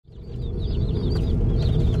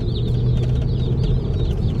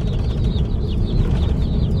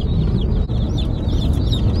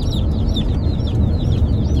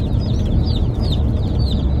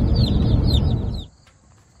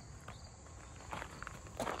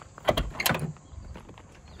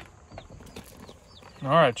All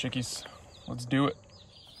right, chickies, let's do it.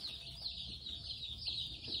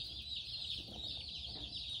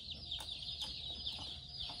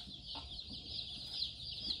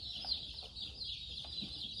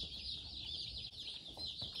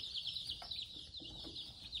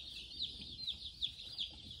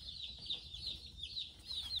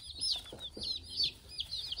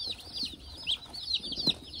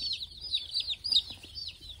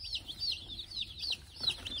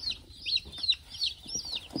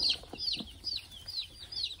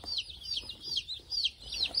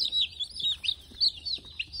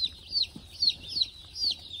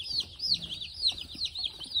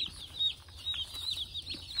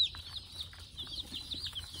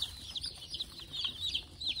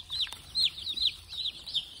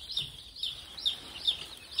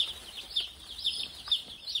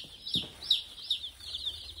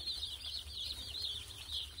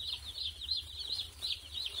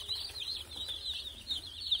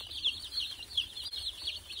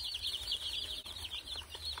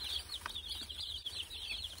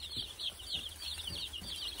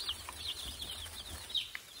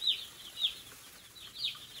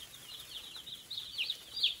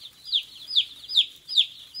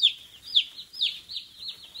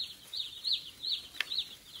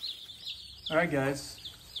 All right, guys,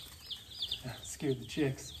 scared the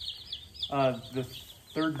chicks. The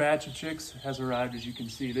third batch of chicks has arrived, as you can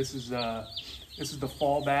see. This is the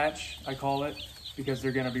fall batch, I call it, because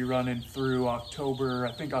they're gonna be running through October.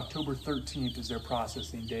 I think October 13th is their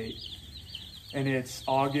processing date. And it's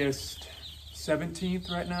August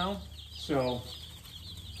 17th right now. So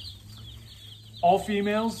all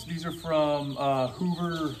females. These are from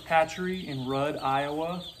Hoover Hatchery in Rudd,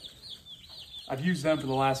 Iowa. I've used them for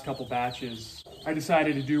the last couple batches. I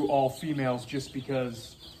decided to do all females just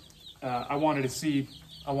because I wanted to see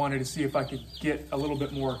if I could get a little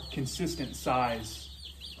bit more consistent size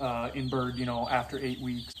in bird, you know, after 8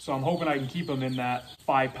 weeks. So I'm hoping I can keep them in that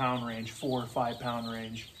 5 pound range, 4 or 5 pound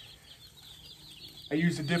range. I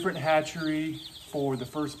used a different hatchery for the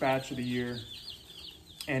first batch of the year,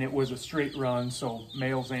 and it was a straight run, so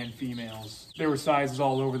males and females. There were sizes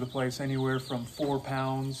all over the place, anywhere from 4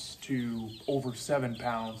 pounds to over 7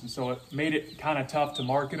 pounds. And so it made it kind of tough to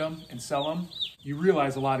market them and sell them. You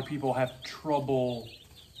realize a lot of people have trouble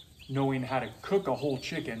knowing how to cook a whole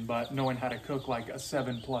chicken, but knowing how to cook like a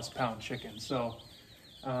 7+ pound chicken. So,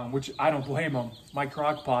 which I don't blame them. My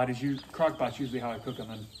crock-pot's usually how I cook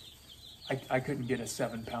them, and I couldn't get a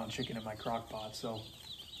 7 pound chicken in my crock-pot. So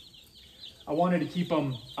I wanted to keep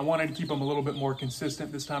them a little bit more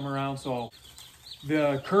consistent this time around. So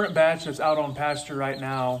the current batch that's out on pasture right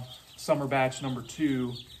now, summer batch number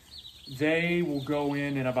 2, they will go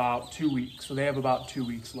in about 2 weeks. So they have about 2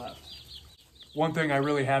 weeks left. One thing I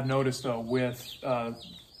really have noticed though with,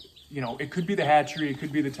 you know, it could be the hatchery, it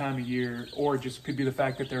could be the time of year, or it just could be the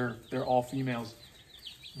fact that they're all females.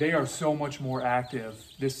 They are so much more active.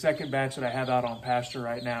 This second batch that I have out on pasture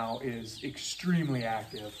right now is extremely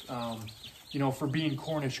active. You know, for being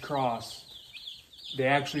Cornish Cross,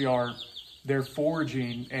 they're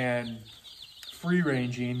foraging and free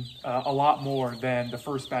ranging a lot more than the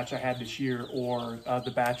first batch I had this year or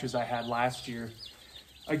the batches I had last year.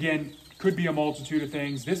 Again, could be a multitude of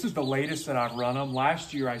things. This is the latest that I've run them.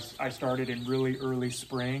 Last year I started in really early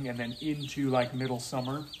spring, and then into like middle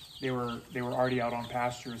summer, they were already out on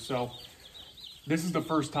pasture. So this is the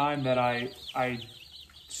first time that I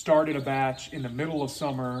started a batch in the middle of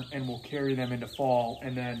summer and will carry them into fall.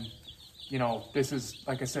 And then, you know, this is,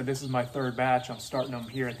 like I said, this is my third batch. I'm starting them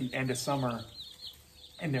here at the end of summer,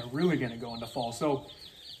 and they're really gonna go into fall. So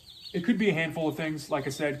it could be a handful of things. Like I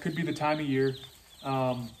said, could be the time of year.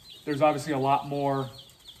 There's obviously a lot more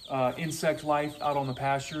insect life out on the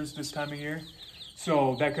pastures this time of year.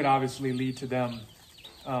 So that could obviously lead to them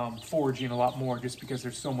foraging a lot more, just because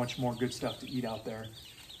there's so much more good stuff to eat out there.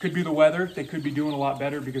 Could be the weather. They could be doing a lot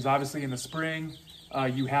better because obviously in the spring,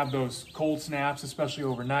 you have those cold snaps, especially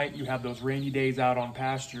overnight. You have those rainy days out on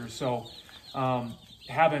pasture. So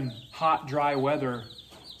having hot, dry weather,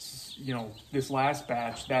 you know, this last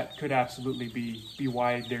batch, that could absolutely be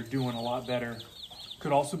why they're doing a lot better.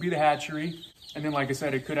 Could also be the hatchery. And then, like I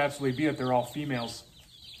said, it could absolutely be that they're all females.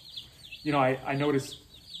 You know, I noticed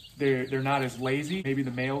they're not as lazy. Maybe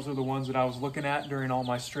the males are the ones that I was looking at during all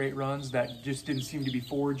my straight runs that just didn't seem to be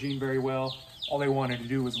foraging very well. All they wanted to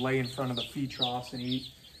do was lay in front of the feed troughs and eat.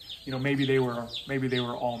 You know, maybe they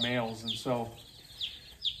were all males. And so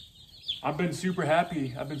I've been super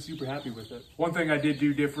happy. I've been super happy with it. One thing I did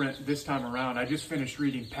do different this time around, I just finished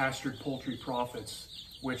reading Pastured Poultry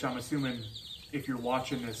Profits, which I'm assuming if you're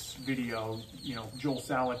watching this video, you know, Joel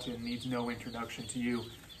Salatin needs no introduction to you.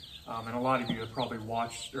 And a lot of you have probably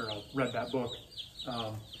watched or read that book.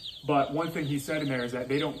 But one thing he said in there is that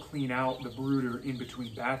they don't clean out the brooder in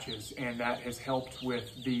between batches, and that has helped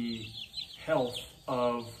with the health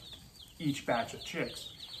of each batch of chicks.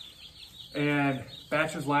 And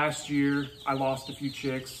batches last year, I lost a few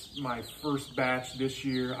chicks. My first batch this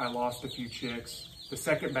year, I lost a few chicks. The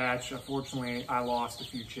second batch, unfortunately, I lost a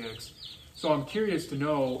few chicks. So I'm curious to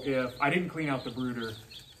know if I didn't clean out the brooder.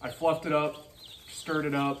 I fluffed it up, stirred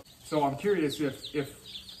it up. So I'm curious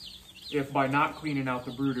if by not cleaning out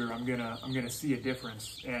the brooder, I'm gonna see a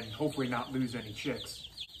difference and hopefully not lose any chicks.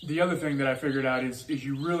 The other thing that I figured out is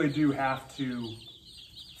you really do have to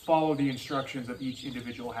follow the instructions of each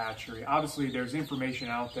individual hatchery. Obviously, there's information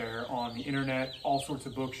out there on the internet, all sorts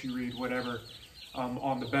of books you read, whatever,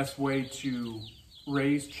 on the best way to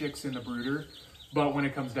raise chicks in the brooder. But when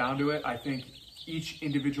it comes down to it, I think each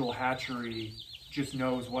individual hatchery just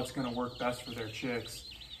knows what's going to work best for their chicks.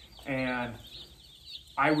 And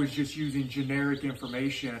I was just using generic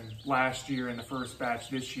information last year in the first batch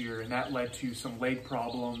this year, and that led to some leg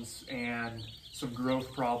problems and some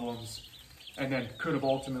growth problems, and then could have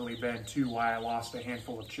ultimately been too why I lost a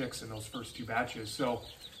handful of chicks in those first two batches. So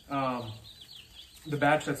the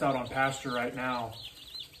batch that's out on pasture right now,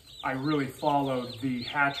 I really followed the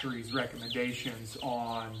hatchery's recommendations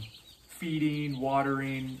on feeding,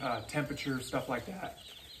 watering, temperature, stuff like that.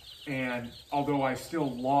 And although I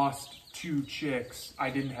still lost 2 chicks,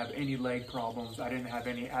 I didn't have any leg problems. I didn't have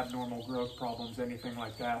any abnormal growth problems, anything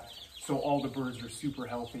like that. So all the birds are super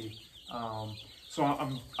healthy. So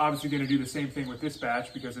I'm obviously going to do the same thing with this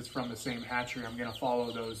batch because it's from the same hatchery. I'm going to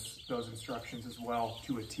follow those instructions as well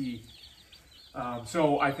to a T.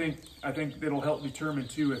 So I think it'll help determine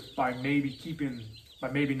too if by maybe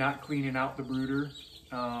not cleaning out the brooder,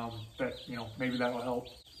 that maybe that'll help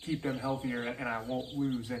keep them healthier and I won't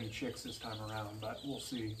lose any chicks this time around. But we'll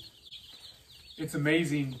see. It's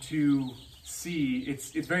amazing to see.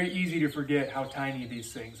 It's very easy to forget how tiny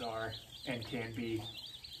these things are and can be.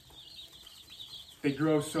 They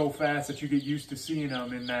grow so fast that you get used to seeing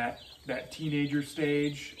them in that teenager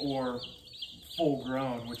stage or full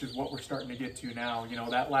grown, which is what we're starting to get to now.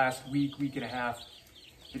 That last week and a half,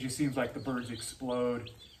 it just seems like the birds explode,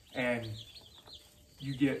 and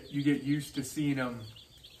you get used to seeing them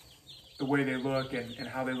the way they look and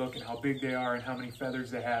how they look and how big they are and how many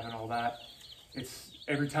feathers they have and all that. It's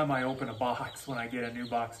every time I open a box, when I get a new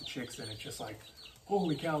box of chicks in, it's just like,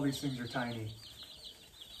 holy cow, these things are tiny.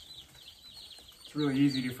 It's really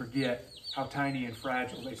easy to forget how tiny and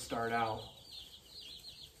fragile they start out.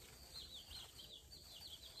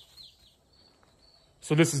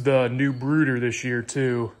 So this is the new brooder this year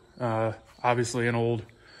too. Obviously an old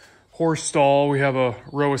horse stall. We have a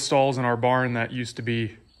row of stalls in our barn that used to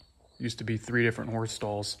be 3 different horse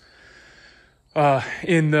stalls.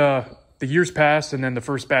 In the years past, and then the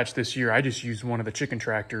first batch this year, I just used one of the chicken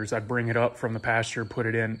tractors. I'd bring it up from the pasture, put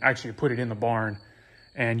it in the barn,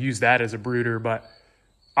 and use that as a brooder. But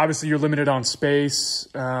obviously you're limited on space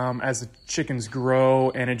as the chickens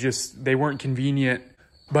grow, and they weren't convenient.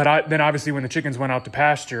 But then obviously when the chickens went out to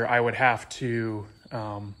pasture, I would have to,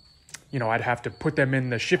 I'd have to put them in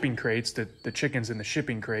the shipping crates, the chickens in the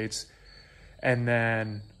shipping crates, and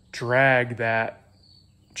then drag that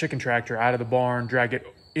chicken tractor out of the barn, drag it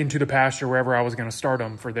into the pasture wherever I was going to start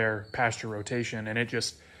them for their pasture rotation. And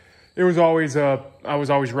I was always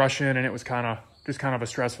rushing, and it was kind of a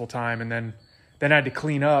stressful time. And then I had to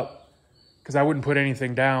clean up because I wouldn't put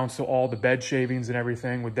anything down. So all the bed shavings and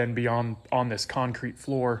everything would then be on this concrete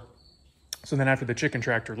floor. So then after the chicken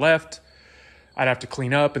tractor left, I'd have to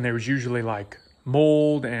clean up, and there was usually like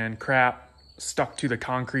mold and crap stuck to the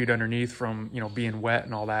concrete underneath from, being wet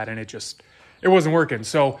and all that. And it wasn't working.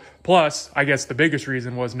 So plus, I guess the biggest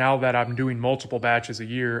reason was now that I'm doing multiple batches a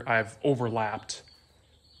year, I've overlapped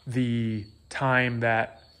the time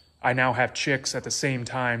that I now have chicks at the same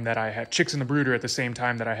time that I have chicks in the brooder at the same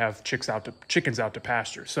time that I have chickens out to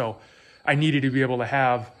pasture. So I needed to be able to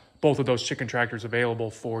have both of those chicken tractors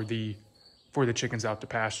available for the chickens out to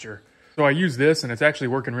pasture. So I use this, and it's actually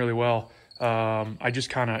working really well.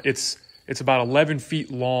 It's about 11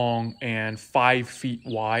 feet long and 5 feet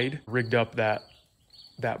wide. Rigged up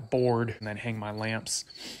that board and then hang my lamps.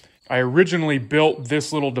 I originally built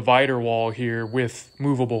this little divider wall here with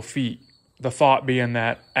movable feet. The thought being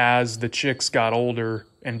that as the chicks got older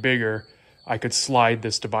and bigger, I could slide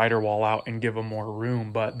this divider wall out and give them more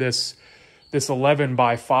room. But this 11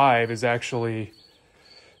 by 5 is actually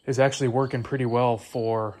working pretty well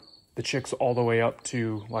for the chicks all the way up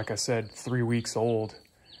to, like I said, 3 weeks old.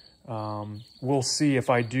 We'll see if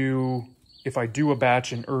I do if I do a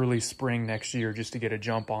batch in early spring next year just to get a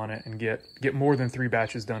jump on it and get more than 3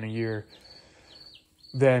 batches done a year,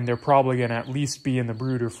 then they're probably going to at least be in the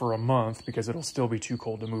brooder for a month because it'll still be too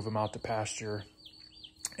cold to move them out to pasture,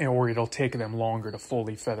 or it'll take them longer to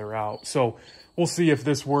fully feather out. So we'll see if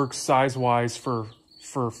this works size-wise for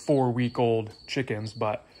 4-week-old chickens,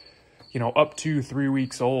 but you know, up to 3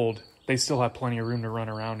 weeks old, they still have plenty of room to run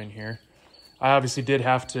around in here. I obviously did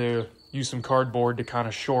have to use some cardboard to kind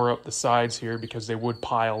of shore up the sides here because they would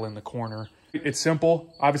pile in the corner. It's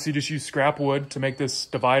simple. Obviously just use scrap wood to make this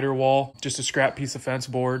divider wall, just a scrap piece of fence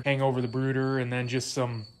board, hang over the brooder, and then just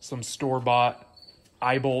some store-bought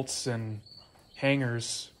eye bolts and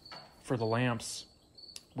hangers for the lamps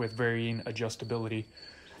with varying adjustability.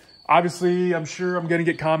 Obviously, I'm sure I'm going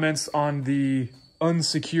to get comments on the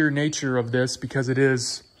unsecure nature of this because it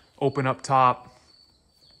is open up top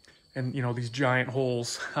and, you know, these giant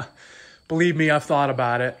holes. Believe me, I've thought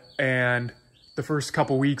about it, and the first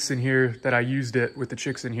couple weeks in here that I used it with the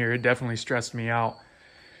chicks in here, it definitely stressed me out.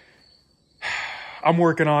 I'm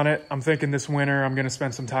working on it. I'm thinking this winter I'm going to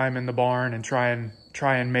spend some time in the barn and try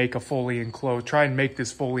and make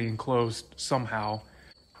this fully enclosed somehow.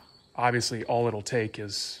 Obviously, all it'll take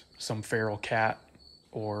is some feral cat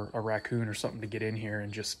or a raccoon or something to get in here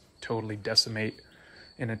and just totally decimate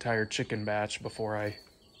an entire chicken batch before I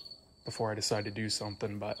decide to do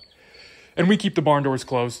something. And we keep the barn doors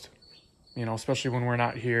closed, you know, especially when we're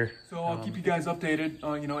not here. So I'll keep you guys updated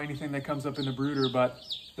on, you know, anything that comes up in the brooder, but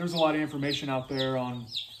there's a lot of information out there on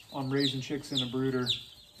raising chicks in a brooder.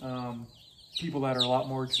 People that are a lot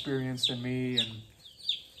more experienced than me and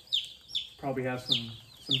probably have some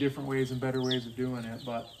different ways and better ways of doing it.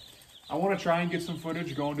 But I want to try and get some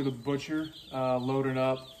footage going to the butcher, loading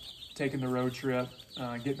up, taking the road trip,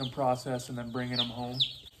 getting them processed, and then bringing them home.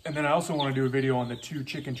 And then I also want to do a video on the 2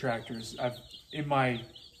 chicken tractors. In my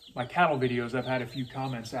cattle videos, I've had a few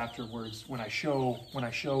comments afterwards when I show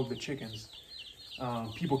the chickens.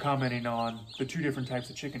 People commenting on the 2 different types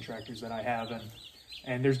of chicken tractors that I have,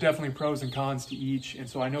 and there's definitely pros and cons to each. And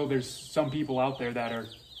so I know there's some people out there that are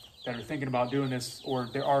thinking about doing this, or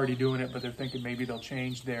they're already doing it, but they're thinking maybe they'll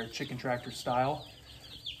change their chicken tractor style.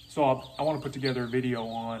 So I want to put together a video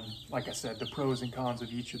on, like I said, the pros and cons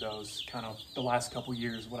of each of those, kind of the last couple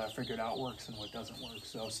years, what I figured out works and what doesn't work.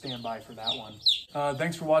 So stand by for that one.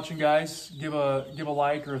 Thanks for watching, guys. Give a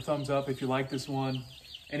like or a thumbs up if you like this one.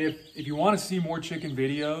 And if you want to see more chicken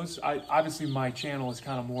videos, obviously my channel is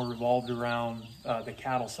kind of more revolved around the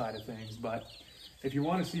cattle side of things. But if you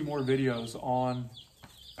want to see more videos on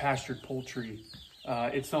pastured poultry,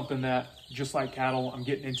 it's something that, just like cattle, I'm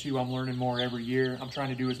getting into. I'm learning more every year. I'm trying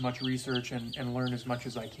to do as much research and learn as much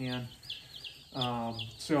as I can.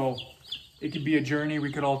 So it could be a journey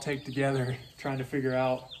we could all take together, trying to figure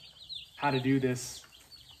out how to do this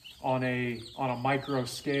on a micro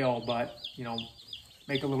scale, but, you know,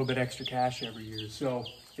 make a little bit extra cash every year. So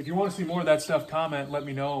if you want to see more of that stuff, comment, let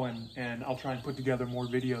me know, and I'll try and put together more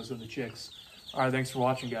videos of the chicks. All right, thanks for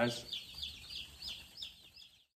watching, guys.